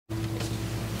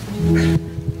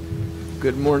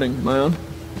Good morning. Am I on?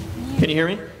 Can you hear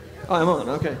me? Oh, I'm on.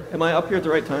 Okay. Am I up here at the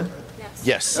right time?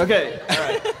 Yes. Okay. All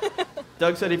right.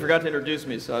 Doug said he forgot to introduce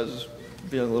me, so I was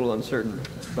feeling a little uncertain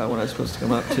about when I was supposed to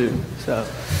come up too.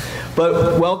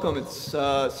 But welcome. It's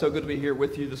so good to be here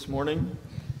with you this morning.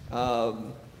 Are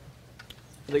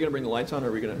they going to bring the lights on, or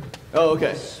are we going to? Oh,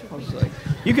 okay. I was like,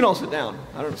 you can all sit down.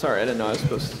 Sorry, I didn't know I was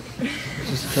supposed to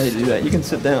just tell you to do that. You can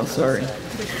sit down. Sorry.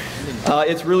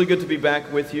 It's really good to be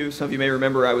back with you. Some of you may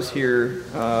remember I was here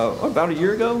about a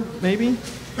year ago, maybe.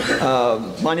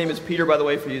 My name is Peter, by the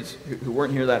way, for you who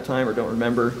weren't here that time or don't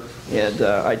remember. And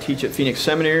I teach at Phoenix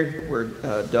Seminary, where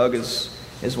Doug is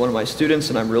one of my students,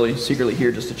 and I'm really secretly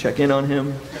here just to check in on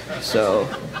him. So,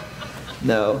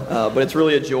 no, but it's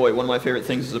really a joy. One of my favorite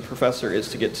things as a professor is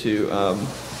to get to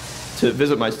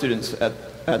visit my students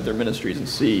at their ministries and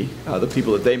see the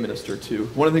people that they minister to.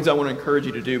 One of the things I want to encourage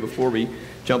you to do before we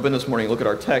jump in this morning and look at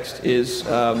our text is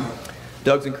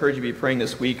Doug's encouraged you to be praying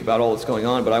this week about all that's going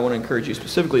on, but I want to encourage you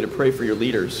specifically to pray for your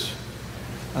leaders.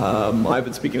 I've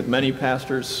been speaking with many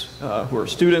pastors who are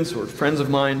students or friends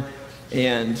of mine,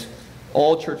 and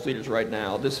all church leaders right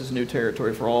now, this is new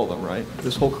territory for all of them, right?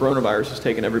 This whole coronavirus has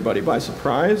taken everybody by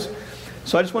surprise.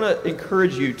 So I just want to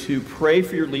encourage you to pray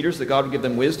for your leaders, that God would give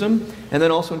them wisdom, and then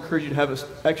also encourage you to have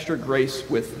extra grace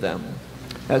with them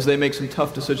as they make some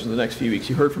tough decisions in the next few weeks.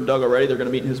 You heard from Doug already. They're going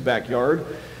to meet in his backyard.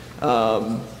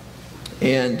 I'm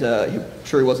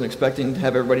sure he wasn't expecting to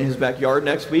have everybody in his backyard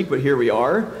next week, but here we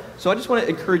are. So I just want to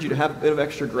encourage you to have a bit of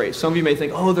extra grace. Some of you may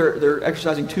think, oh, they're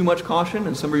exercising too much caution,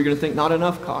 and some of you are going to think not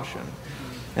enough caution.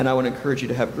 And I want to encourage you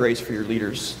to have grace for your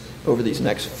leaders over these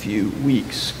next few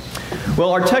weeks.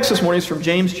 Well, our text this morning is from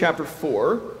James chapter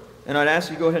 4, and I'd ask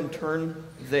you to go ahead and turn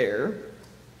there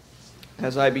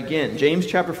as I begin. James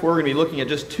chapter 4, we're going to be looking at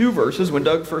just 2 verses. When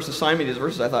Doug first assigned me these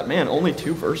verses, I thought, man, only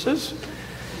 2 verses?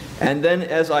 And then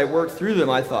as I worked through them,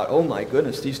 I thought, oh my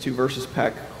goodness, these 2 verses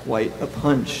pack quite a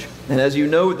punch. And as you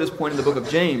know at this point in the book of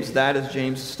James, that is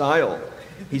James' style.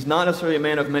 He's not necessarily a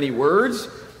man of many words,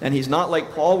 and he's not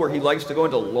like Paul where he likes to go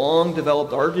into long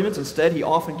developed arguments. Instead, he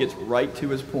often gets right to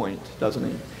his point, doesn't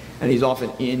he? And he's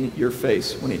often in your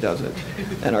face when he does it.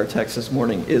 And our text this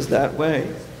morning is that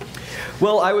way.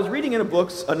 Well, I was reading in a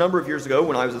book a number of years ago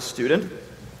when I was a student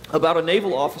about a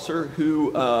naval officer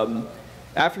who,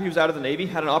 after he was out of the Navy,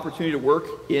 had an opportunity to work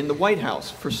in the White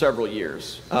House for several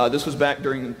years. This was back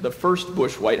during the first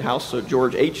Bush White House, so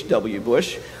George H.W.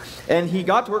 Bush. And he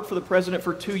got to work for the president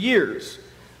for 2 years.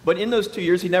 But in those 2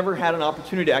 years, he never had an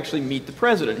opportunity to actually meet the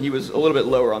president. He was a little bit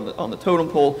lower on the totem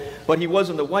pole, but he was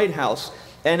in the White House.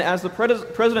 And as the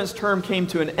president's term came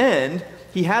to an end,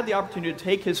 he had the opportunity to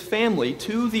take his family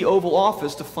to the Oval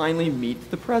Office to finally meet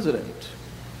the president.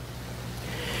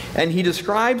 And he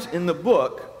describes in the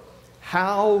book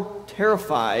how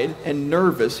terrified and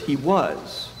nervous he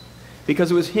was,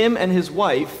 because it was him and his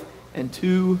wife and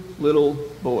 2 little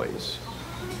boys,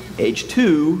 age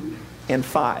 2 and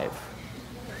 5.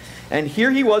 And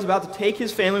here he was about to take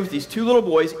his family with these 2 little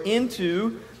boys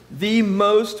into the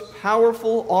most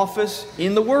powerful office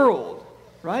in the world,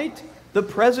 right? The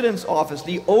president's office,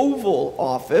 the Oval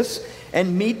Office,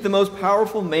 and meet the most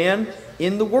powerful man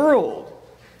in the world.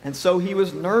 And so he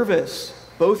was nervous.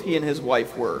 Both he and his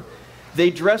wife were. They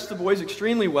dressed the boys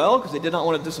extremely well because they did not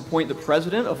want to disappoint the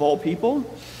president of all people.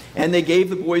 And they gave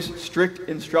the boys strict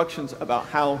instructions about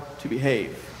how to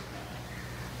behave.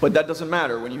 But that doesn't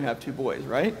matter when you have 2 boys,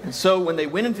 right? And so when they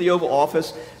went into the Oval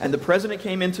Office and the president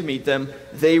came in to meet them,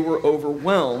 they were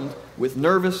overwhelmed with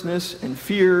nervousness and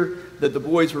fear that the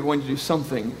boys were going to do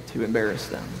something to embarrass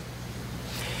them.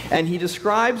 And he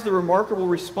describes the remarkable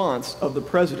response of the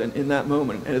president in that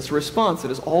moment. And it's a response that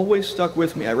has always stuck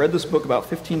with me. I read this book about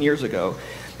 15 years ago,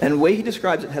 and the way he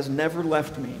describes it has never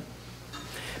left me.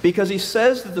 Because he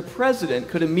says that the president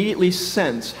could immediately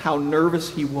sense how nervous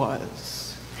he was.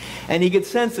 And he could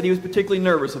sense that he was particularly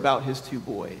nervous about his 2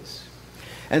 boys.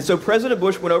 And so President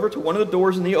Bush went over to one of the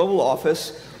doors in the Oval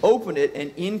Office, opened it,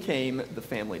 and in came the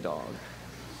family dog.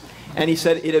 And he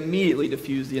said it immediately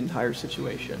diffused the entire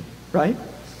situation, right?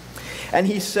 And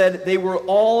he said they were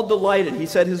all delighted. He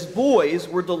said his boys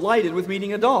were delighted with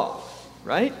meeting a dog,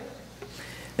 right?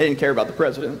 They didn't care about the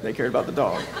president. They cared about the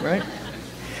dog, right?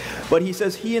 But he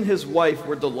says he and his wife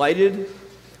were delighted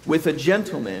with a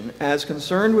gentleman as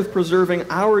concerned with preserving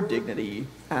our dignity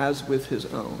as with his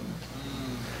own.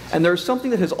 And there's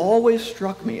something that has always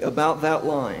struck me about that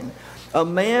line. A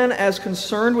man as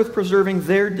concerned with preserving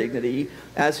their dignity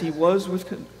as he was with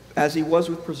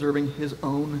preserving his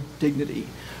own dignity.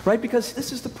 Right? Because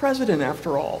this is the president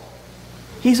after all.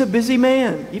 He's a busy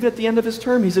man. Even at the end of his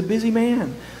term, he's a busy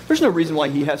man. There's no reason why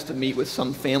he has to meet with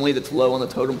some family that's low on the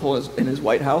totem pole in his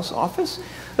White House office.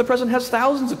 The president has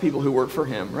thousands of people who work for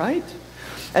him, right?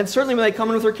 And certainly when they come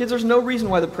in with their kids, there's no reason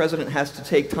why the president has to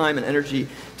take time and energy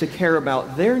to care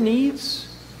about their needs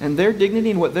and their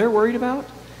dignity and what they're worried about.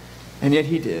 And yet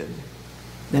he did.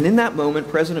 And in that moment,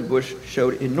 President Bush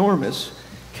showed enormous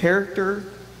character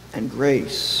and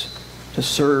grace to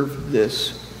serve this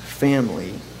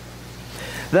family.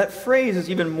 That phrase is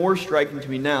even more striking to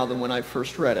me now than when I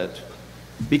first read it,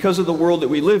 because of the world that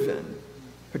we live in,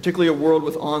 particularly a world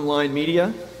with online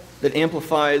media that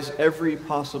amplifies every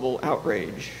possible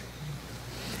outrage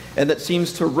and that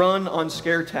seems to run on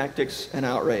scare tactics and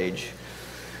outrage.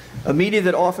 A media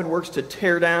that often works to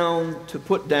tear down, to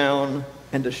put down,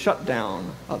 and to shut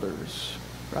down others,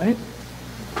 right?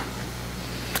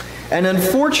 And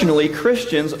unfortunately,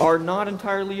 Christians are not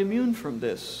entirely immune from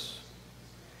this.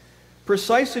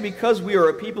 Precisely because we are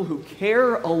a people who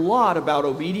care a lot about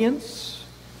obedience,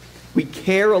 we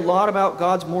care a lot about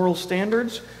God's moral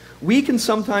standards, we can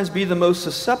sometimes be the most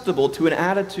susceptible to an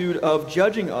attitude of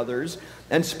judging others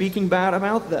and speaking bad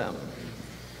about them.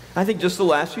 I think just the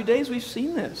last few days we've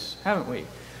seen this, haven't we?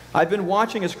 I've been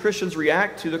watching as Christians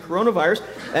react to the coronavirus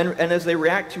and as they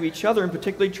react to each other, and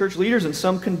particularly church leaders, and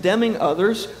some condemning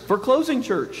others for closing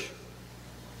church,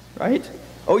 right?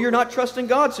 Oh, you're not trusting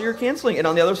God, so you're canceling. And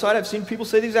on the other side, I've seen people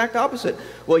say the exact opposite.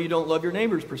 Well, you don't love your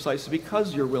neighbors precisely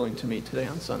because you're willing to meet today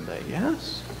on Sunday.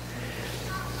 Yes.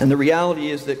 And the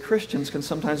reality is that Christians can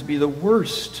sometimes be the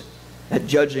worst at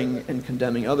judging and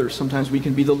condemning others. Sometimes we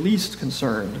can be the least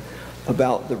concerned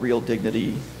about the real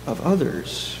dignity of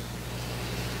others.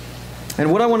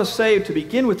 And what I want to say to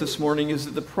begin with this morning is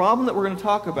that the problem that we're going to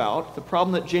talk about, the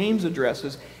problem that James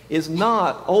addresses, is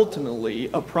not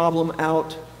ultimately a problem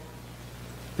out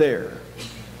there,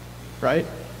 right?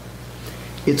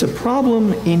 It's a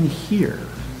problem in here.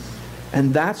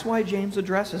 And that's why James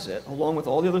addresses it, along with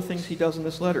all the other things he does in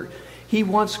this letter. He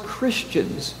wants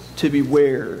Christians to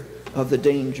beware of the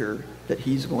danger that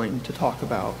he's going to talk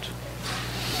about.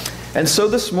 And so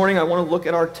this morning I want to look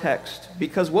at our text,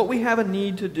 because what we have a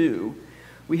need to do,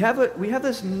 we have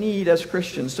this need as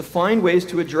Christians to find ways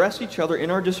to address each other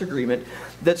in our disagreement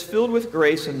that's filled with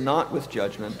grace and not with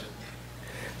judgment.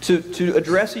 To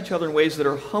address each other in ways that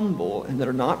are humble and that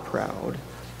are not proud.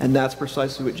 And that's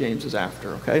precisely what James is after,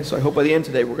 okay? So I hope by the end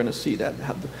today we're going to see that,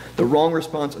 have the wrong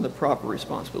response and the proper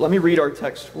response. But let me read our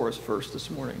text for us first this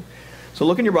morning. So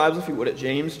look in your Bibles, if you would, at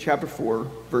James chapter 4,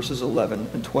 verses 11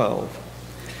 and 12.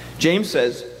 James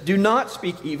says, "Do not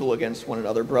speak evil against one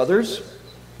another, brothers.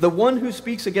 The one who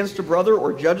speaks against a brother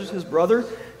or judges his brother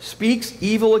speaks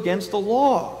evil against the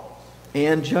law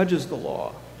and judges the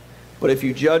law. But if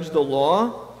you judge the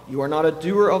law, you are not a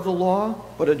doer of the law,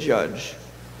 but a judge.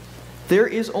 There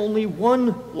is only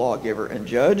one lawgiver and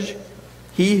judge,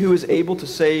 he who is able to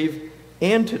save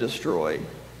and to destroy.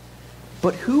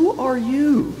 But who are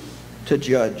you to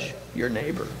judge your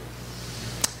neighbor?"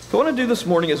 So what I want to do this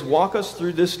morning is walk us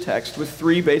through this text with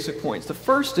three basic points. The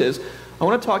first is, I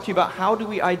want to talk to you about how do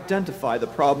we identify the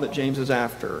problem that James is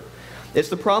after. It's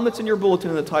the problem that's in your bulletin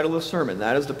in the title of the sermon.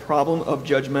 That is the problem of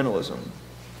judgmentalism.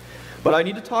 But I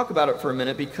need to talk about it for a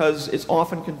minute because it's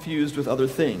often confused with other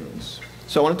things.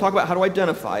 So I want to talk about how to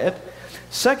identify it.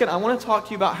 Second, I want to talk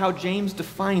to you about how James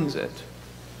defines it.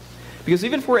 Because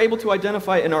even if we're able to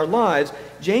identify it in our lives,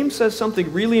 James says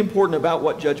something really important about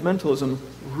what judgmentalism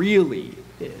really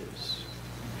is.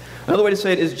 Another way to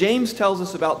say it is James tells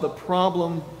us about the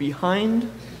problem behind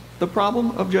the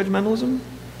problem of judgmentalism.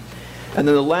 And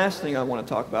then the last thing I want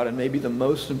to talk about, and maybe the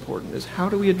most important, is how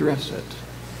do we address it?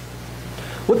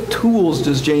 What tools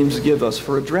does James give us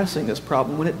for addressing this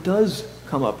problem when it does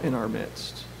come up in our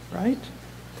midst, right?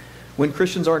 When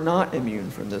Christians are not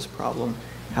immune from this problem,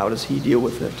 how does he deal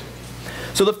with it?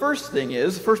 So the first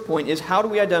point is, how do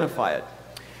we identify it?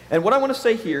 And what I want to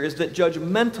say here is that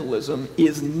judgmentalism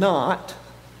is not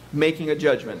making a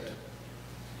judgment.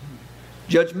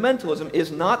 Judgmentalism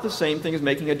is not the same thing as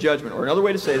making a judgment. Or another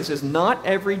way to say this is, not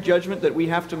every judgment that we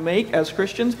have to make as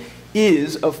Christians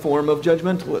is a form of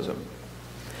judgmentalism.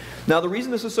 Now, the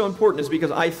reason this is so important is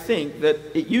because I think that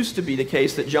it used to be the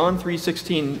case that John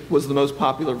 3:16 was the most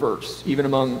popular verse, even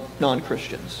among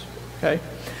non-Christians. Okay?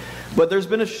 But there's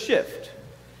been a shift.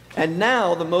 And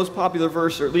now the most popular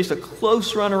verse, or at least a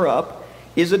close runner-up,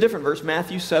 is a different verse,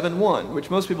 Matthew 7:1, which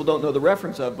most people don't know the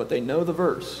reference of, but they know the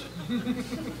verse.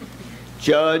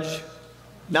 Judge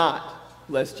not,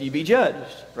 lest ye be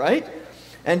judged, right?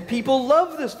 And people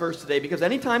love this verse today because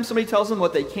anytime somebody tells them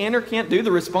what they can or can't do,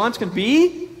 the response can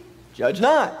be, judge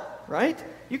not, right?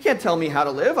 You can't tell me how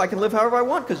to live. I can live however I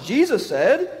want because Jesus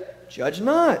said, judge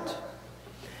not.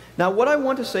 Now, what I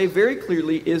want to say very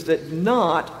clearly is that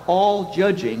not all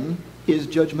judging is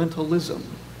judgmentalism.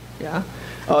 Yeah?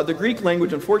 The Greek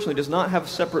language, unfortunately, does not have a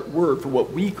separate word for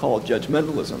what we call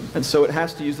judgmentalism. And so it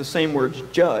has to use the same word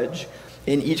judge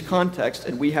in each context,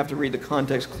 and we have to read the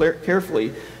context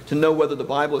carefully to know whether the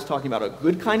Bible is talking about a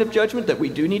good kind of judgment that we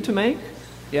do need to make,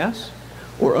 yes,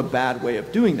 or a bad way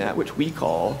of doing that, which we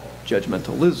call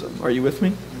judgmentalism. Are you with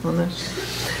me on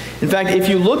this? In fact, if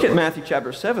you look at Matthew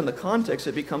chapter 7, the context,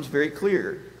 it becomes very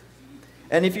clear.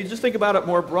 And if you just think about it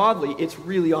more broadly, it's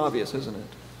really obvious, isn't it?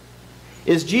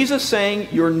 Is Jesus saying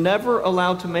you're never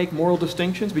allowed to make moral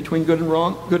distinctions between good and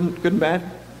wrong, good and bad,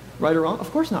 right or wrong? Of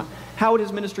course not. How would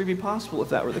his ministry be possible if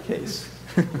that were the case?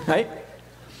 Right?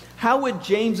 How would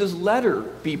James's letter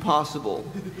be possible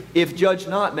if judge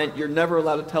not meant you're never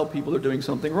allowed to tell people they're doing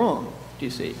something wrong? Do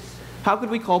you see? How could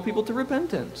we call people to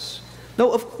repentance?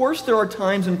 No, of course there are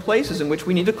times and places in which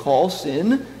we need to call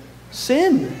sin,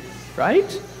 sin,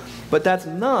 right? But that's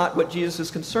not what Jesus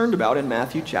is concerned about in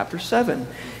Matthew chapter 7.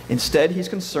 Instead, he's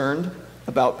concerned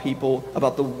about people,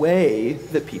 about the way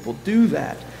that people do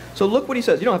that. So look what he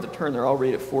says. You don't have to turn there. I'll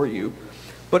read it for you.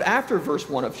 But after verse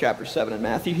 1 of chapter 7 in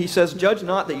Matthew, he says, judge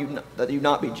not that you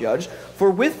not be judged,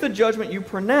 for with the judgment you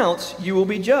pronounce, you will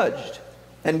be judged.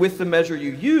 And with the measure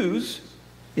you use,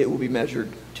 it will be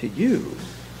measured to you.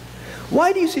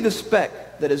 Why do you see the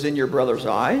speck that is in your brother's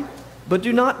eye, but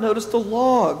do not notice the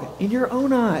log in your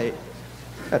own eye?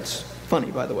 That's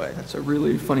funny, by the way. That's a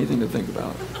really funny thing to think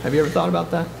about. Have you ever thought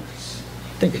about that?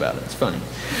 Think about it. It's funny.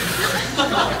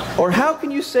 Or how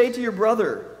can you say to your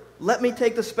brother, let me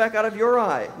take the speck out of your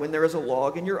eye, when there is a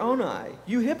log in your own eye?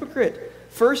 You hypocrite.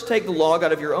 First take the log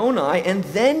out of your own eye, and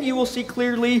then you will see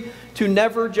clearly to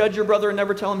never judge your brother and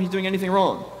never tell him he's doing anything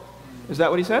wrong. Is that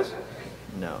what he says?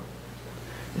 No.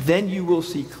 Then you will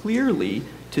see clearly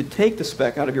to take the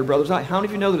speck out of your brother's eye. How many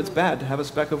of you know that it's bad to have a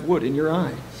speck of wood in your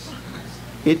eye?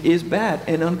 It is bad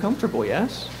and uncomfortable,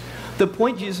 yes? The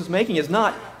point Jesus is making is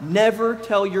not, never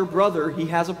tell your brother he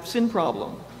has a sin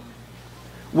problem.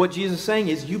 What Jesus is saying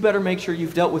is, you better make sure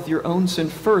you've dealt with your own sin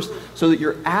first so that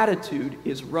your attitude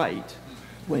is right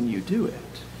when you do it.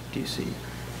 Do you see?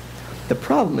 The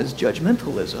problem is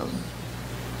judgmentalism.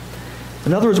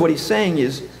 In other words, what he's saying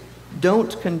is,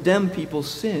 don't condemn people's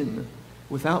sin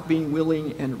without being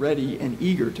willing and ready and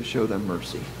eager to show them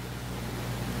mercy.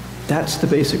 That's the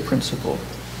basic principle.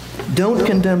 Don't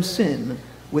condemn sin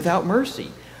without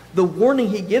mercy. The warning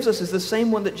he gives us is the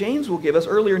same one that James will give us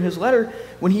earlier in his letter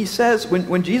when he says,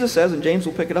 when Jesus says, and James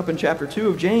will pick it up in chapter 2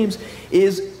 of James,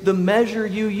 is the measure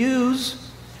you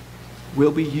use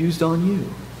will be used on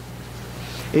you.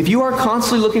 If you are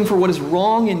constantly looking for what is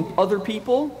wrong in other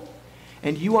people,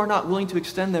 and you are not willing to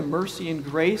extend them mercy and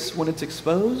grace when it's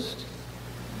exposed,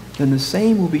 then the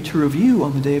same will be true of you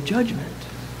on the day of judgment.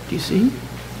 Do you see?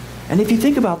 And if you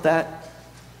think about that,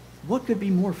 what could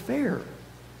be more fair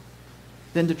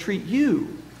than to treat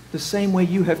you the same way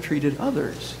you have treated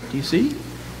others? Do you see?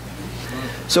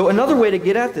 So another way to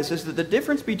get at this is that the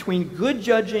difference between good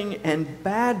judging and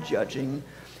bad judging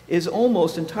is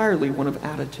almost entirely one of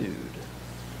attitude.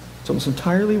 It's almost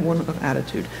entirely one of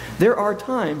attitude. There are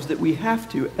times that we have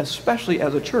to, especially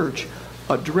as a church,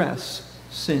 address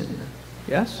sin.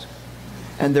 Yes?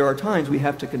 And there are times we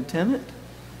have to condemn it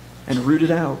and root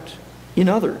it out in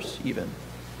others even.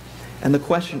 And the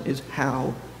question is,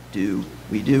 how do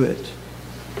we do it?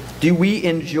 Do we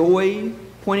enjoy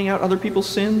pointing out other people's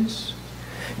sins?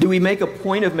 Do we make a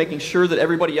point of making sure that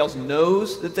everybody else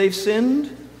knows that they've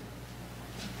sinned?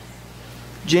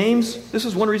 This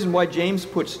is one reason why James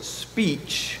puts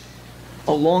speech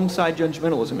alongside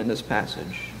judgmentalism in this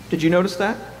passage. Did you notice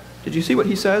that? Did you see what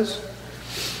he says?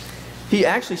 He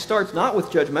actually starts not with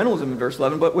judgmentalism in verse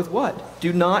 11, but with what?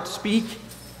 Do not speak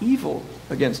evil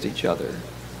against each other.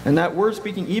 And that word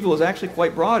speaking evil is actually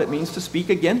quite broad. It means to speak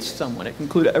against someone. It can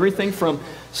include everything from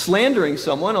slandering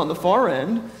someone on the far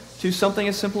end to something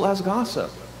as simple as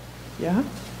gossip. Yeah?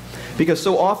 Because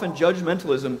so often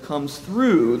judgmentalism comes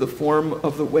through the form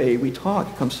of the way we talk.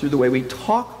 It comes through the way we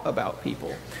talk about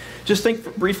people. Just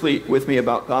think briefly with me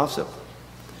about gossip.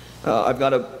 I've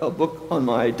got a book on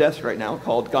my desk right now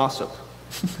called Gossip.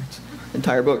 It's an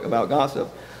entire book about gossip.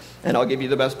 And I'll give you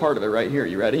the best part of it right here.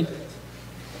 You ready?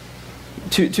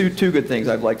 Two good things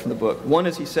I've liked from the book. One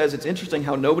is he says it's interesting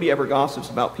how nobody ever gossips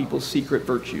about people's secret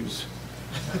virtues.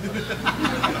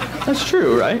 That's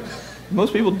true, right?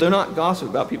 Most people do not gossip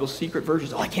about people's secret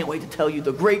virtues. Oh, I can't wait to tell you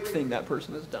the great thing that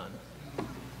person has done.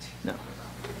 No.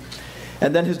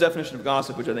 And then his definition of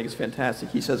gossip, which I think is fantastic.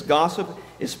 He says, gossip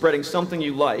is spreading something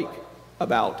you like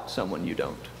about someone you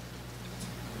don't.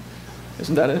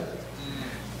 Isn't that it?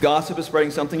 Gossip is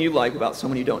spreading something you like about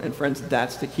someone you don't. And friends,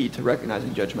 that's the key to recognizing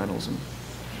judgmentalism.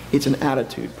 It's an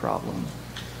attitude problem.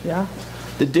 Yeah?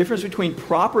 The difference between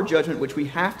proper judgment, which we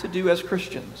have to do as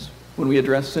Christians when we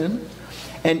address sin,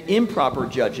 and improper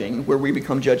judging, where we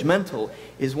become judgmental,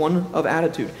 is one of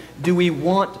attitude. Do we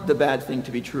want the bad thing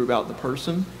to be true about the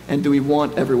person? And do we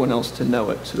want everyone else to know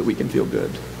it so that we can feel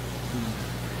good?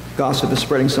 Gossip is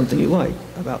spreading something you like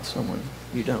about someone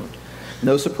you don't.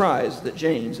 No surprise that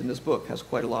James in this book has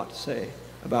quite a lot to say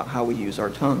about how we use our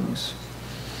tongues.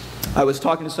 I was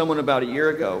talking to someone about a year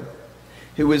ago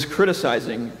who was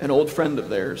criticizing an old friend of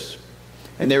theirs.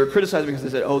 And they were criticizing because they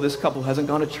said, oh, this couple hasn't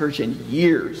gone to church in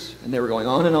years. And they were going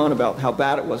on and on about how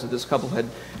bad it was that this couple had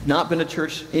not been to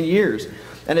church in years.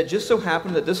 And it just so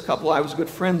happened that this couple, I was good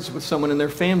friends with someone in their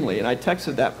family. And I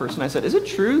texted that person. I said, is it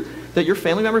true that your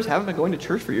family members haven't been going to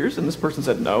church for years? And this person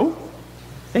said, no,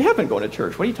 they have been going to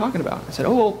church. What are you talking about? I said,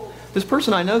 oh, well, this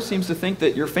person I know seems to think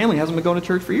that your family hasn't been going to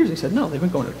church for years. He said, no, they've been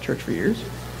going to church for years.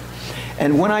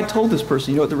 And when I told this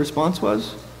person, you know what the response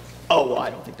was? Oh, well,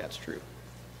 I don't think that's true.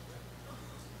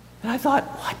 And I thought,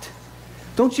 what?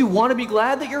 Don't you want to be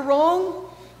glad that you're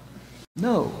wrong?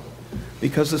 No,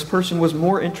 because this person was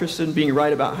more interested in being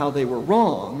right about how they were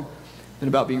wrong than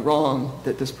about being wrong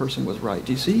that this person was right.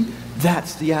 Do you see?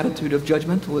 That's the attitude of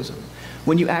judgmentalism.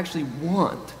 When you actually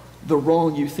want the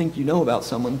wrong you think you know about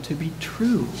someone to be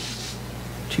true.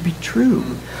 To be true.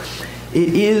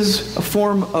 It is a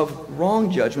form of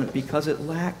wrong judgment because it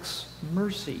lacks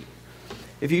mercy.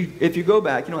 If you go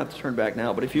back, you don't have to turn back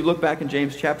now, but if you look back in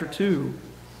James chapter 2,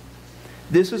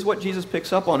 this is what Jesus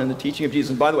picks up on in the teaching of Jesus.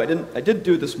 And by the way, I did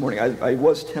do it this morning. I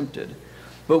was tempted.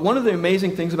 But one of the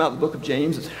amazing things about the book of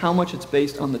James is how much it's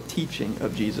based on the teaching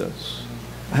of Jesus.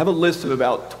 I have a list of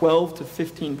about 12 to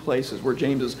 15 places where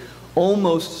James is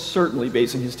almost certainly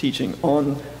basing his teaching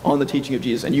on the teaching of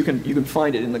Jesus. And you can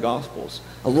find it in the Gospels.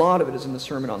 A lot of it is in the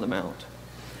Sermon on the Mount.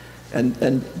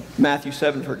 And Matthew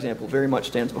 7, for example, very much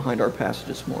stands behind our passage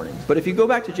this morning. But if you go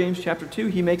back to James chapter 2,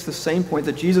 he makes the same point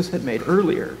that Jesus had made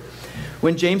earlier.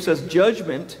 When James says,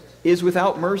 judgment is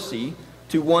without mercy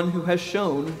to one who has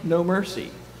shown no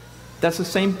mercy. That's the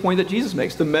same point that Jesus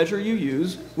makes. The measure you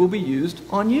use will be used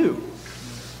on you.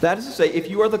 That is to say, if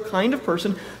you are the kind of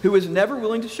person who is never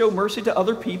willing to show mercy to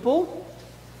other people,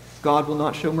 God will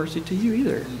not show mercy to you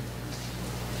either.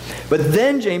 But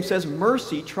then James says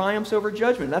mercy triumphs over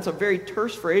judgment. That's a very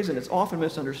terse phrase and it's often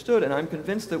misunderstood. And I'm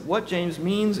convinced that what James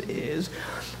means is,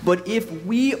 but if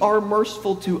we are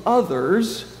merciful to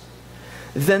others,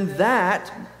 then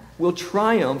that will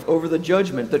triumph over the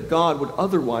judgment that God would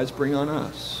otherwise bring on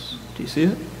us. Do you see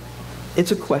it?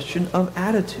 It's a question of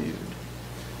attitude.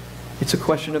 It's a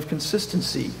question of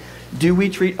consistency. Do we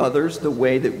treat others the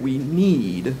way that we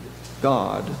need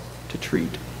God to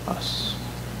treat us?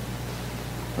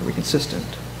 Are we consistent?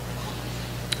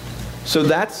 So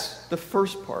that's the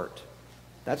first part.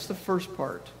 That's the first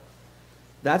part.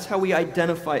 That's how we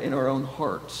identify in our own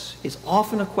hearts. It's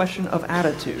often a question of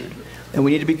attitude. And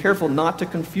we need to be careful not to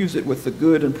confuse it with the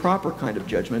good and proper kind of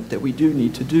judgment that we do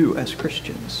need to do as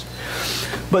Christians.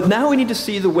 But now we need to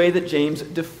see the way that James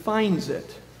defines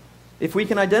it. If we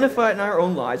can identify it in our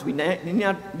own lives, we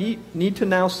need to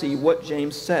now see what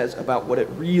James says about what it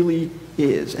really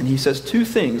is. And he says two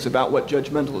things about what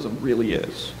judgmentalism really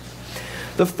is.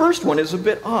 The first one is a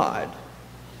bit odd,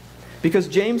 because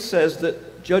James says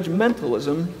that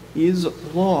judgmentalism is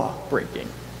law-breaking.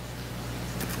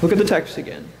 Look at the text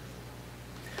again.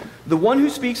 The one who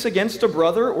speaks against a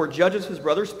brother or judges his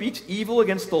brother speaks evil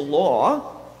against the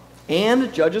law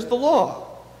and judges the law.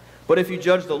 But if you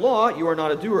judge the law, you are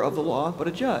not a doer of the law, but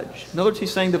a judge. In other words,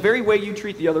 he's saying the very way you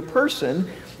treat the other person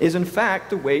is in fact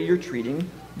the way you're treating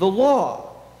the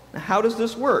law. Now, how does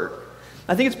this work?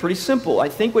 I think it's pretty simple. I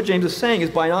think what James is saying is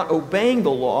by not obeying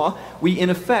the law, we in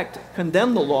effect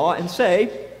condemn the law and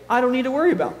say, I don't need to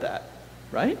worry about that,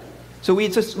 right? So we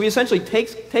essentially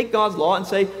take God's law and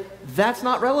say, that's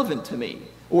not relevant to me,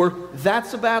 or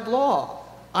that's a bad law.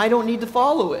 I don't need to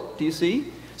follow it. Do you see?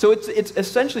 So it's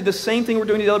essentially the same thing we're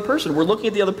doing to the other person. We're looking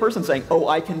at the other person saying, oh,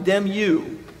 I condemn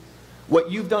you. What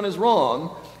you've done is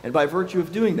wrong. And by virtue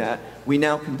of doing that, we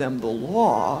now condemn the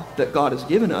law that God has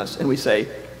given us. And we say,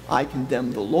 I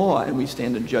condemn the law, and we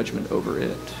stand in judgment over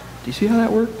it. Do you see how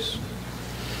that works?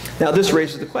 Now this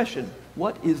raises the question,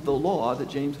 what is the law that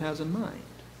James has in mind?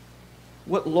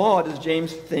 What law does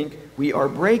James think we are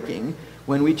breaking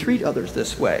when we treat others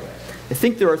this way? I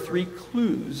think there are three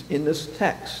clues in this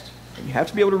text. And you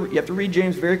have to read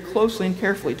James very closely and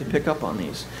carefully to pick up on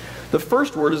these. The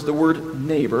first word is the word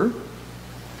neighbor.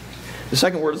 The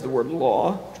second word is the word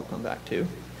law, which we'll come back to.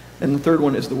 And the third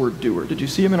one is the word doer. Did you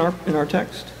see him in our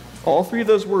text? All three of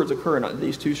those words occur in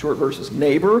these two short verses: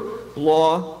 neighbor,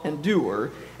 law, and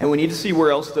doer. And we need to see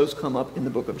where else those come up in the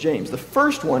book of James. The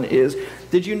first one is,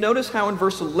 did you notice how in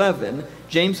verse 11,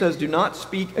 James says, do not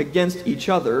speak against each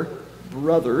other,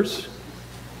 brothers?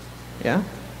 Yeah?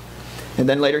 And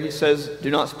then later he says,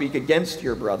 do not speak against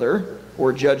your brother,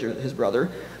 or judge his brother.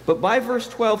 But by verse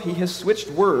 12, he has switched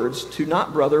words to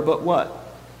not brother, but what?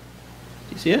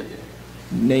 Do you see it?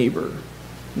 Neighbor.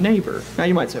 Neighbor. Now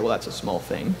you might say, well, that's a small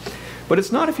thing. But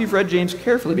it's not if you've read James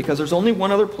carefully, because there's only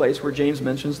one other place where James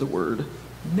mentions the word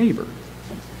neighbor.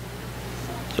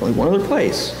 There's only one other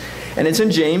place. And it's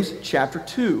in James chapter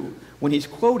 2, when he's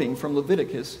quoting from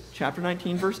Leviticus chapter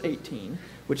 19, verse 18,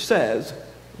 which says,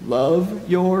 love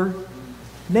your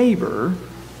neighbor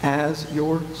as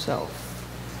yourself.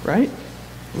 Right?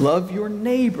 Love your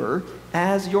neighbor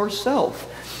as yourself.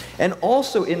 And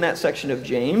also in that section of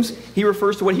James, he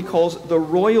refers to what he calls the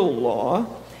royal law.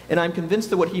 And I'm convinced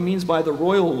that what he means by the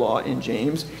royal law in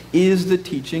James is the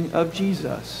teaching of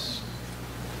Jesus.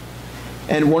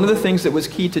 And one of the things that was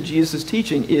key to Jesus'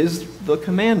 teaching is the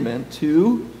commandment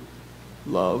to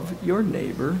love your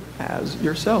neighbor as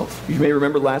yourself. You may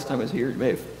remember last time I was here,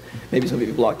 maybe some of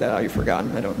you blocked that out, you've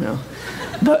forgotten, I don't know.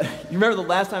 But you remember the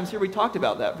last time I was here, we talked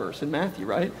about that verse in Matthew,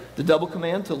 right? The double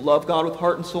command to love God with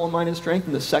heart and soul and mind and strength,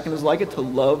 and the second is like it, to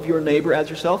love your neighbor as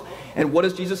yourself. And what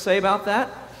does Jesus say about that?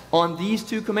 On these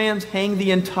two commands hang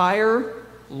the entire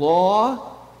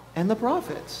law and the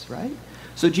prophets, right?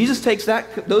 So Jesus takes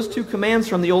those two commands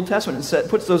from the Old Testament and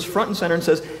puts those front and center and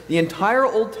says, the entire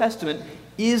Old Testament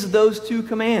is those two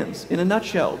commands in a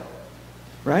nutshell,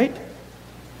 right?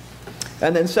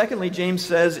 And then secondly, James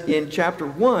says in chapter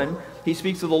 1, he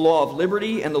speaks of the law of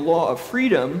liberty and the law of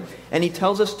freedom, and he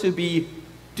tells us to be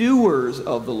doers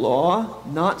of the law,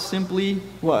 not simply,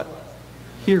 what?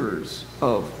 Hearers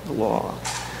of the law.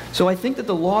 So I think that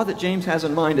the law that James has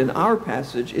in mind in our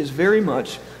passage is very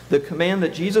much the command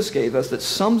that Jesus gave us that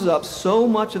sums up so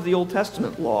much of the Old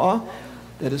Testament law,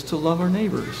 that is to love our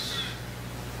neighbors.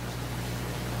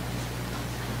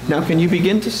 Now, can you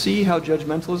begin to see how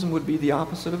judgmentalism would be the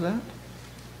opposite of that?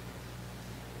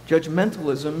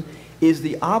 Judgmentalism is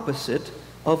the opposite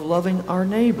of loving our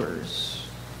neighbors.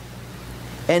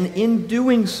 And in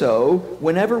doing so,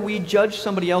 whenever we judge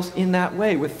somebody else in that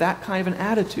way, with that kind of an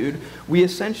attitude, we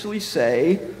essentially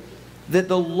say that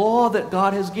the law that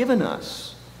God has given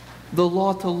us, the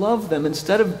law to love them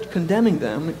instead of condemning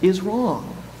them, is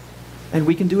wrong. And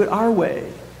we can do it our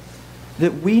way,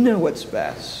 that we know what's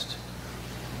best.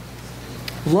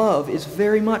 Love is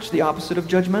very much the opposite of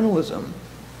judgmentalism.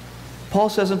 Paul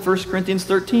says in 1 Corinthians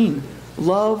 13,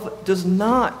 love does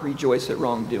not rejoice at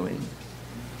wrongdoing.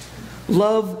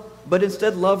 But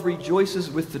instead love rejoices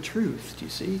with the truth, do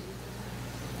you see?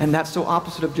 And that's so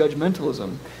opposite of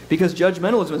judgmentalism. Because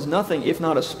judgmentalism is nothing if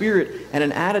not a spirit and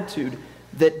an attitude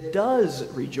that does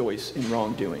rejoice in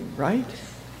wrongdoing, right?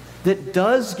 That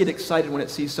does get excited when it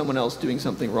sees someone else doing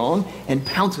something wrong and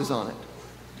pounces on it.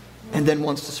 And then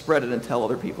wants to spread it and tell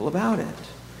other people about it.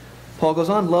 Paul goes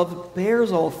on, love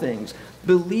bears all things,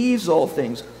 believes all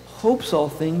things, hopes all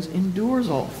things, endures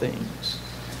all things.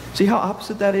 See how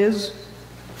opposite that is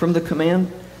from the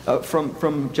command, from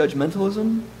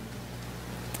judgmentalism?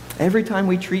 Every time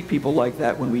we treat people like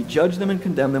that, when we judge them and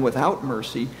condemn them without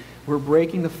mercy, we're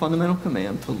breaking the fundamental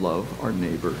command to love our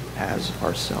neighbor as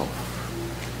ourselves.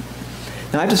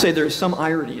 Now I have to say there's some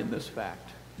irony in this fact.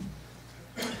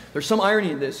 There's some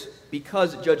irony in this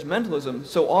because judgmentalism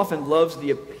so often loves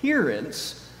the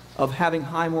appearance of having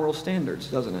high moral standards,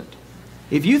 doesn't it?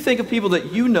 If you think of people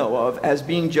that you know of as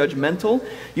being judgmental,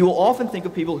 you will often think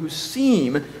of people who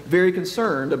seem very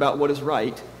concerned about what is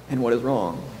right and what is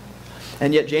wrong.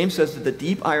 And yet James says that the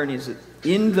deep irony is that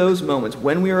in those moments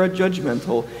when we are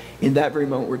judgmental, in that very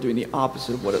moment we're doing the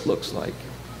opposite of what it looks like.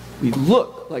 We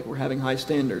look like we're having high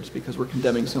standards because we're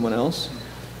condemning someone else.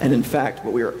 And in fact,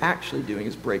 what we are actually doing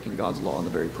is breaking God's law in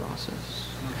the very process.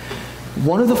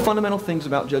 One of the fundamental things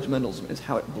about judgmentalism is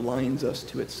how it blinds us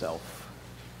to itself.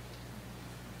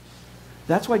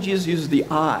 That's why Jesus uses the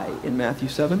eye in Matthew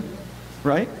 7,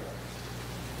 right?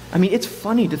 I mean, it's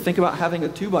funny to think about having a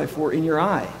 2x4 in your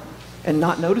eye and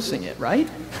not noticing it, right?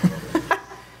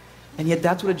 And yet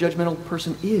that's what a judgmental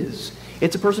person is.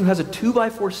 It's a person who has a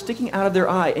 2x4 sticking out of their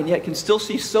eye and yet can still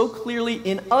see so clearly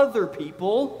in other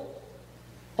people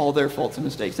all their faults and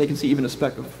mistakes. They can see even a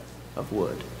speck of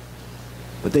wood.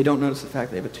 But they don't notice the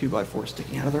fact they have a 2x4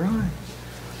 sticking out of their eye.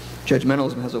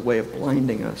 Judgmentalism has a way of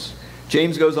blinding us.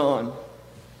 James goes on.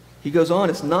 He goes on,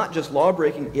 it's not just law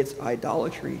breaking, it's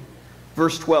idolatry.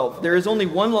 Verse 12, there is only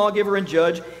one lawgiver and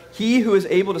judge, he who is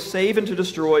able to save and to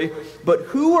destroy. But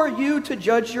who are you to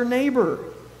judge your neighbor?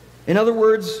 In other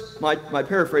words, my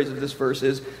paraphrase of this verse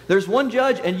is, there's one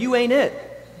judge and you ain't it.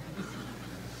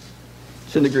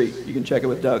 It's in the Greek. You can check it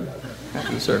with Doug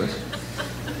after the service.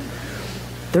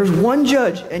 There's one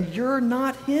judge and you're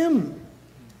not him.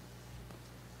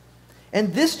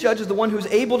 And this judge is the one who's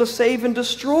able to save and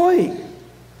destroy.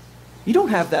 You don't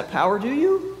have that power, do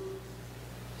you?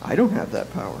 I don't have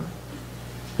that power.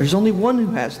 There's only one who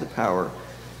has the power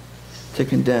to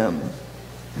condemn,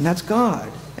 and that's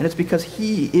God. And it's because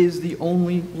he is the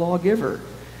only lawgiver.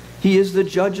 He is the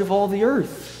judge of all the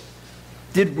earth.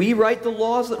 Did we write the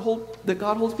laws that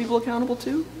God holds people accountable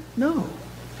to? No.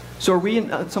 So are we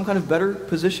in some kind of better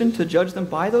position to judge them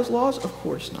by those laws? Of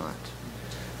course not.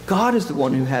 God is the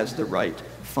one who has the right,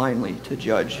 finally, to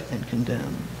judge and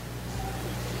condemn.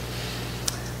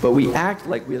 But we act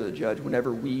like we are the judge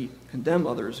whenever we condemn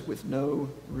others with no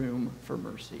room for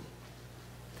mercy.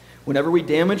 Whenever we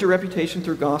damage a reputation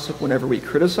through gossip, whenever we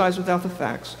criticize without the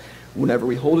facts, whenever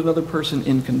we hold another person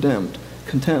in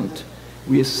contempt,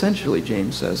 we essentially,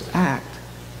 James says, act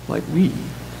like we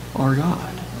are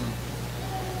God.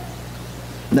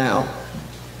 Now,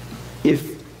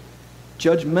 if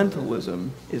judgmentalism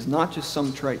is not just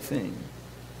some trite thing,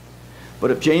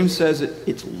 but if James says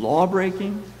it's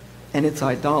law-breaking and it's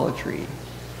idolatry,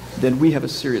 then we have a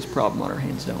serious problem on our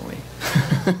hands, don't we?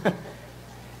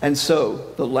 And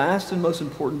so, the last and most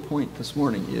important point this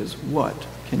morning is, what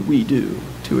can we do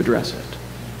to address it?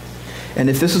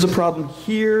 And if this is a problem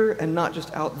here and not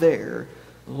just out there,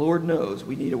 the Lord knows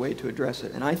we need a way to address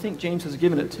it. And I think James has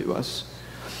given it to us,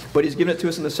 but he's given it to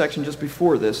us in the section just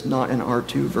before this, not in our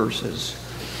 2 verses.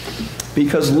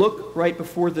 Because look right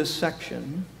before this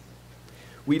section,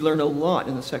 we learn a lot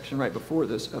in the section right before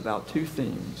this about 2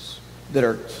 things that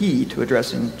are key to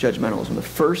addressing judgmentalism. The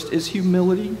first is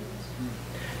humility,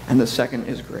 and the second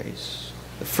is grace.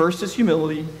 The first is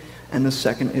humility, and the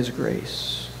second is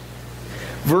grace.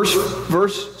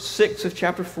 Verse 6 of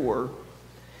chapter 4,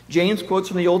 James quotes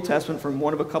from the Old Testament from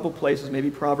one of a couple places,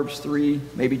 maybe Proverbs 3,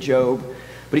 maybe Job.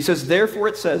 But he says, therefore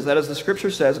it says that, as the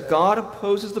scripture says, God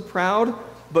opposes the proud,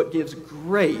 but gives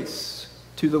grace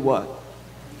to the what?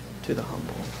 To the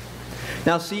humble.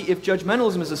 Now see, if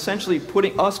judgmentalism is essentially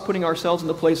putting ourselves in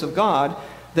the place of God,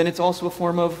 then it's also a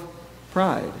form of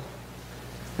pride.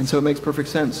 And so it makes perfect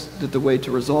sense that the way to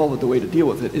resolve it, the way to deal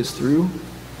with it, is through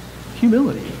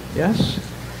humility. Yes?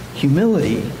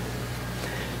 Humility.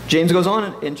 James goes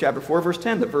on in chapter 4, verse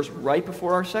 10, the verse right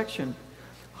before our section.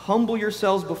 Humble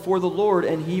yourselves before the Lord,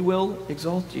 and he will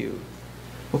exalt you.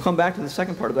 We'll come back to the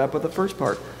second part of that, but the first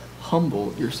part,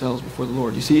 humble yourselves before the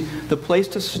Lord. You see, the place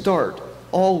to start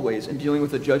always in dealing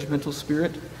with a judgmental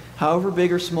spirit, however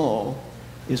big or small,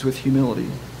 is with humility.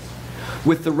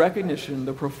 With the recognition,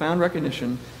 the profound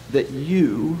recognition that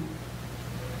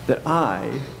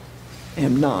I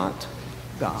am not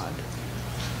God.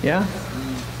 Yeah?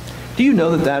 Do you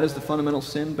know that that is the fundamental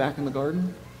sin back in the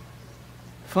garden?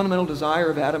 The fundamental desire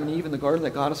of Adam and Eve in the garden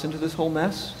that got us into this whole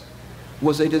mess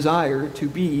was a desire to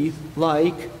be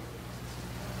like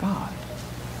God.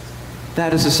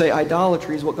 That is to say,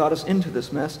 idolatry is what got us into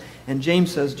this mess, and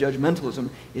James says judgmentalism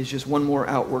is just one more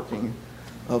outworking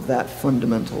of that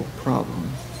fundamental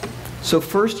problem. So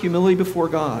first, humility before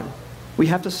God. We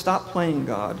have to stop playing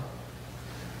God.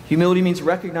 Humility means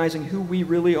recognizing who we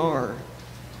really are,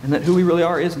 and that who we really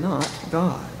are is not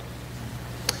God.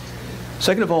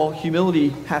 Second of all, humility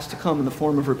has to come in the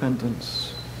form of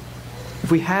repentance. If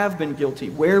we have been guilty,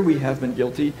 where we have been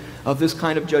guilty of this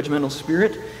kind of judgmental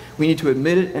spirit, we need to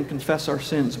admit it and confess our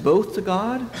sins, both to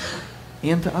God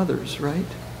and to others, right?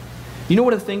 You know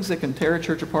one of the things that can tear a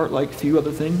church apart like few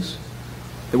other things?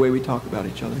 The way we talk about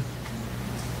each other.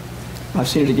 I've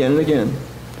seen it again and again.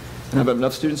 And I've had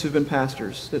enough students who've been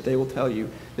pastors that they will tell you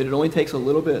that it only takes a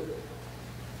little bit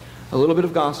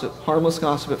of gossip, harmless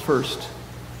gossip at first,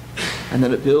 and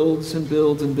then it builds and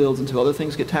builds and builds until other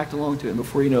things get tacked along to it, and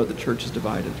before you know it, the church is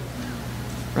divided.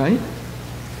 Right?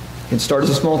 It can start as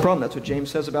a small problem. That's what James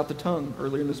says about the tongue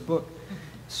earlier in this book.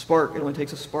 Spark, it only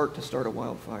takes a spark to start a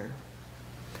wildfire.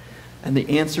 And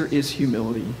the answer is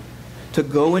humility. To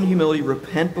go in humility,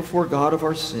 repent before God of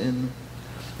our sin,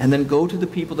 and then go to the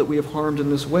people that we have harmed in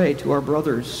this way, to our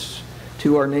brothers,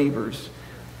 to our neighbors,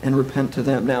 and repent to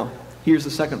them. Now, here's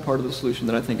the second part of the solution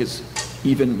that I think is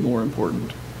even more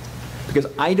important. Because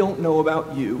I don't know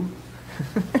about you,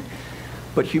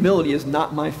 but humility is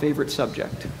not my favorite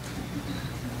subject.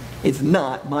 It's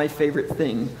not my favorite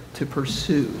thing to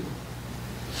pursue.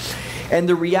 And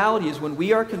the reality is, when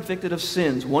we are convicted of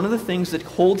sins, one of the things that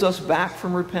holds us back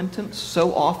from repentance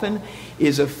so often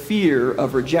is a fear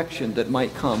of rejection that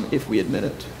might come if we admit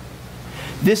it.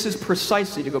 This is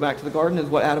precisely, to go back to the garden, is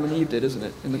what Adam and Eve did, isn't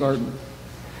it, in the garden?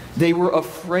 They were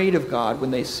afraid of God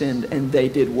when they sinned, and they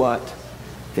did what?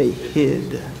 They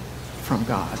hid from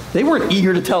God. They weren't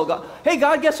eager to tell God, hey,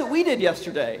 God, guess what we did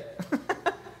yesterday?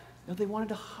 No, they wanted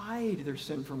to hide their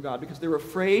sin from God because they were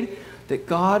afraid that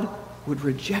God would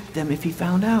reject them if he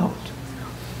found out.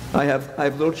 I have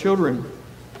little children,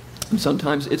 and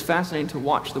sometimes it's fascinating to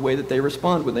watch the way that they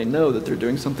respond when they know that they're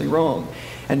doing something wrong.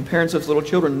 And parents of little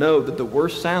children know that the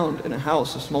worst sound in a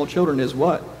house of small children is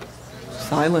what?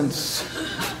 Silence.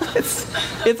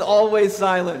 It's always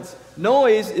silence.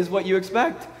 Noise is what you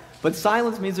expect, but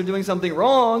silence means they're doing something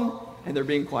wrong and they're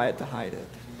being quiet to hide it,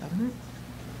 doesn't it?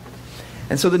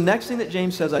 And so the next thing that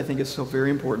James says, I think, is so very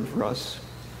important for us,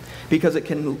 because it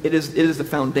is the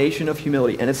foundation of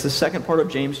humility, and it's the second part of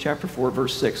James chapter 4,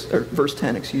 verse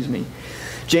 10, excuse me.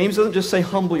 James doesn't just say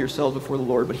humble yourselves before the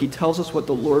Lord, but he tells us what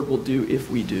the Lord will do if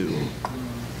we do.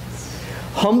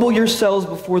 Humble yourselves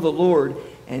before the Lord,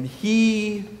 and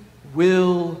he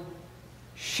will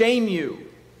shame you.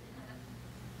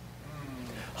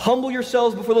 Humble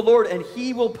yourselves before the Lord, and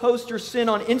he will post your sin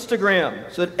on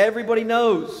Instagram so that everybody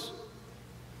knows.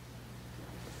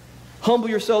 Humble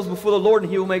yourselves before the Lord,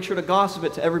 and he will make sure to gossip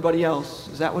it to everybody else.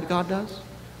 Is that what God does?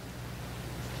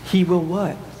 He will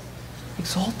what?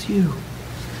 Exalt you.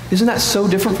 Isn't that so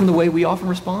different from the way we often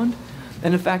respond?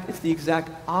 And in fact, it's the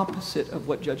exact opposite of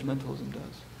what judgmentalism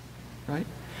does. Right?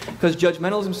 Because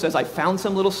judgmentalism says, I found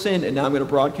some little sin, and now I'm going to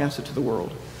broadcast it to the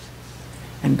world.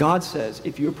 And God says,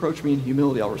 if you approach me in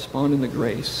humility, I'll respond in the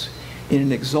grace, in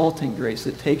an exalting grace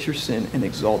that takes your sin and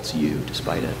exalts you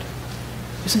despite it.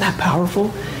 Isn't that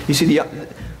powerful? You see,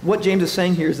 what James is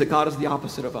saying here is that God is the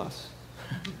opposite of us.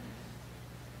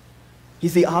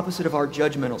 He's the opposite of our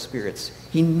judgmental spirits.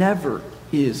 He never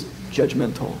is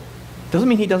judgmental. Doesn't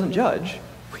mean he doesn't judge.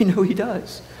 We know he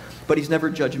does. But he's never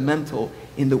judgmental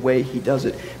in the way he does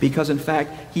it. Because in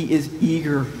fact, he is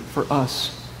eager for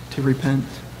us to repent.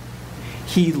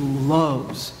 He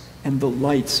loves and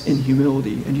delights in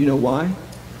humility. And you know why?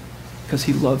 Because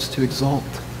he loves to exalt.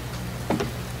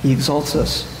 He exalts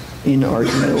us in our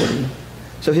humility.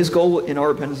 So his goal in our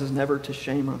repentance is never to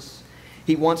shame us.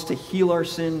 He wants to heal our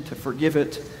sin, to forgive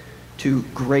it, to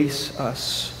grace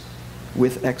us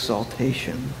with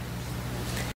exaltation.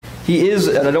 He is,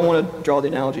 and I don't want to draw the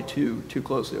analogy too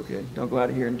closely, okay? Don't go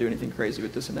out of here and do anything crazy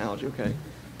with this analogy, okay?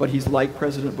 But he's like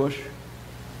President Bush,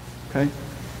 okay?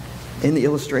 In the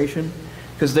illustration.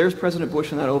 Because there's President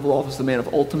Bush in that Oval Office, the man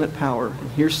of ultimate power.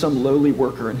 And here's some lowly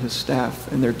worker and his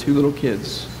staff and their two little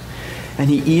kids. And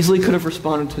he easily could have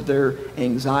responded to their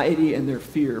anxiety and their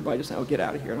fear by just saying, oh, get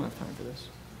out of here, I don't have time for this.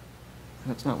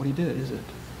 And that's not what he did, is it?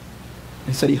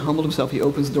 Instead, he humbled himself, he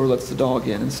opens the door, lets the dog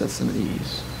in, and sets them at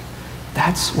ease.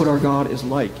 That's what our God is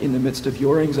like in the midst of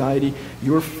your anxiety,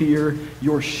 your fear,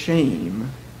 your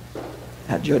shame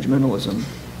at judgmentalism.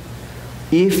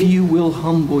 If you will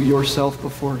humble yourself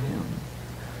before him,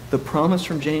 the promise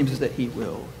from James is that he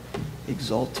will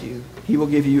exalt you. He will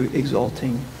give you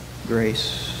exalting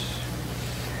grace.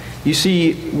 You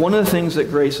see, one of the things that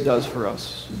grace does for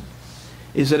us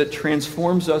is that it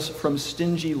transforms us from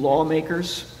stingy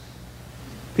lawmakers,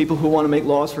 people who want to make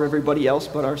laws for everybody else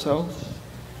but ourselves,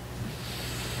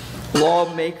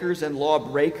 lawmakers and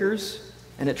lawbreakers,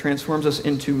 and it transforms us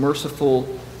into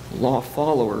merciful law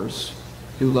followers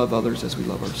who love others as we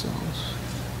love ourselves.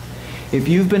 If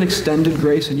you've been extended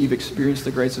grace and you've experienced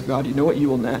the grace of God, you know what you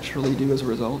will naturally do as a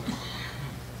result?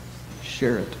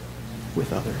 Share it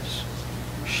with others.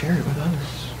 Share it with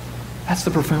others. That's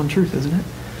the profound truth, isn't it?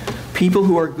 People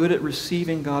who are good at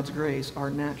receiving God's grace are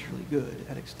naturally good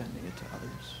at extending it to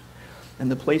others.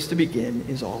 And the place to begin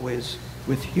is always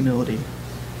with humility.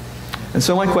 And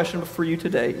so my question for you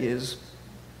today is,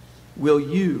 will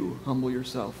you humble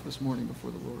yourself this morning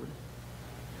before the Lord?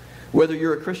 Whether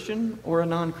you're a Christian or a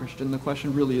non-Christian, the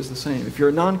question really is the same. If you're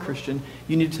a non-Christian,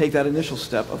 you need to take that initial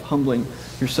step of humbling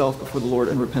yourself before the Lord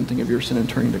and repenting of your sin and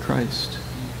turning to Christ.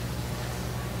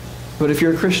 But if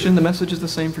you're a Christian, the message is the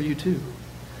same for you too.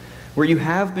 Where you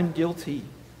have been guilty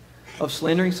of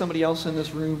slandering somebody else in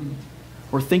this room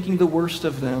or thinking the worst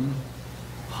of them,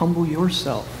 humble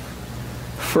yourself.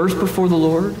 First before the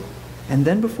Lord and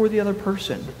then before the other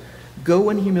person. Go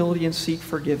in humility and seek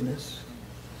forgiveness.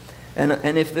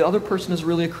 And if the other person is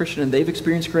really a Christian and they've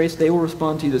experienced grace, they will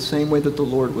respond to you the same way that the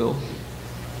Lord will.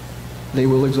 They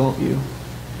will exalt you.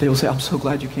 They will say, I'm so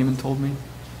glad you came and told me.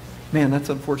 Man, that's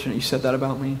unfortunate you said that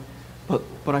about me,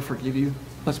 but I forgive you.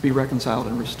 Let's be reconciled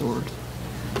and restored.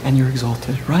 And you're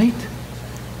exalted, right?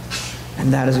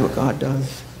 And that is what God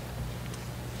does.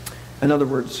 In other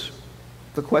words,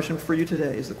 the question for you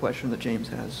today is the question that James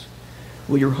has.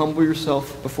 Will you humble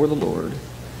yourself before the Lord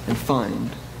and find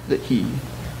that he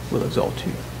will exalt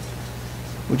you?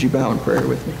 Would you bow in prayer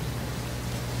with me?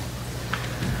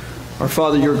 Our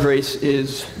Father, your grace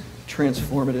is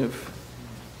transformative.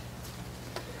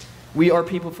 We are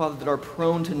people, Father, that are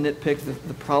prone to nitpick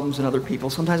the problems in other people.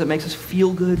 Sometimes it makes us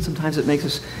feel good. Sometimes it makes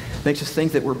us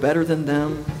think that we're better than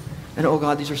them. And oh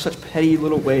God, these are such petty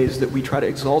little ways that we try to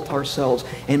exalt ourselves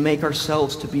and make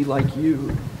ourselves to be like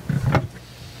you.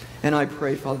 And I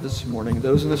pray, Father, this morning,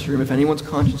 those in this room, if anyone's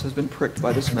conscience has been pricked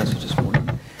by this message this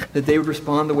morning, that they would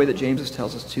respond the way that James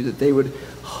tells us to, that they would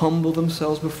humble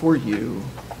themselves before you,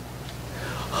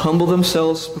 humble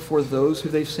themselves before those who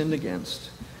they've sinned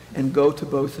against, and go to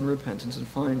both in repentance and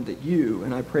find that you,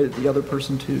 and I pray that the other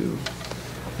person too,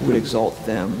 would exalt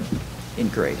them in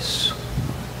grace.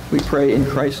 We pray in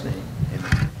Christ's name.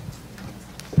 Amen.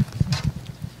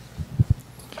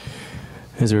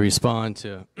 As we respond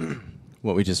to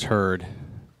what we just heard,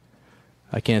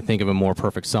 I can't think of a more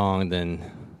perfect song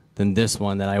than this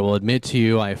one that I will admit to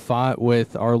you I fought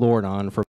with our Lord on for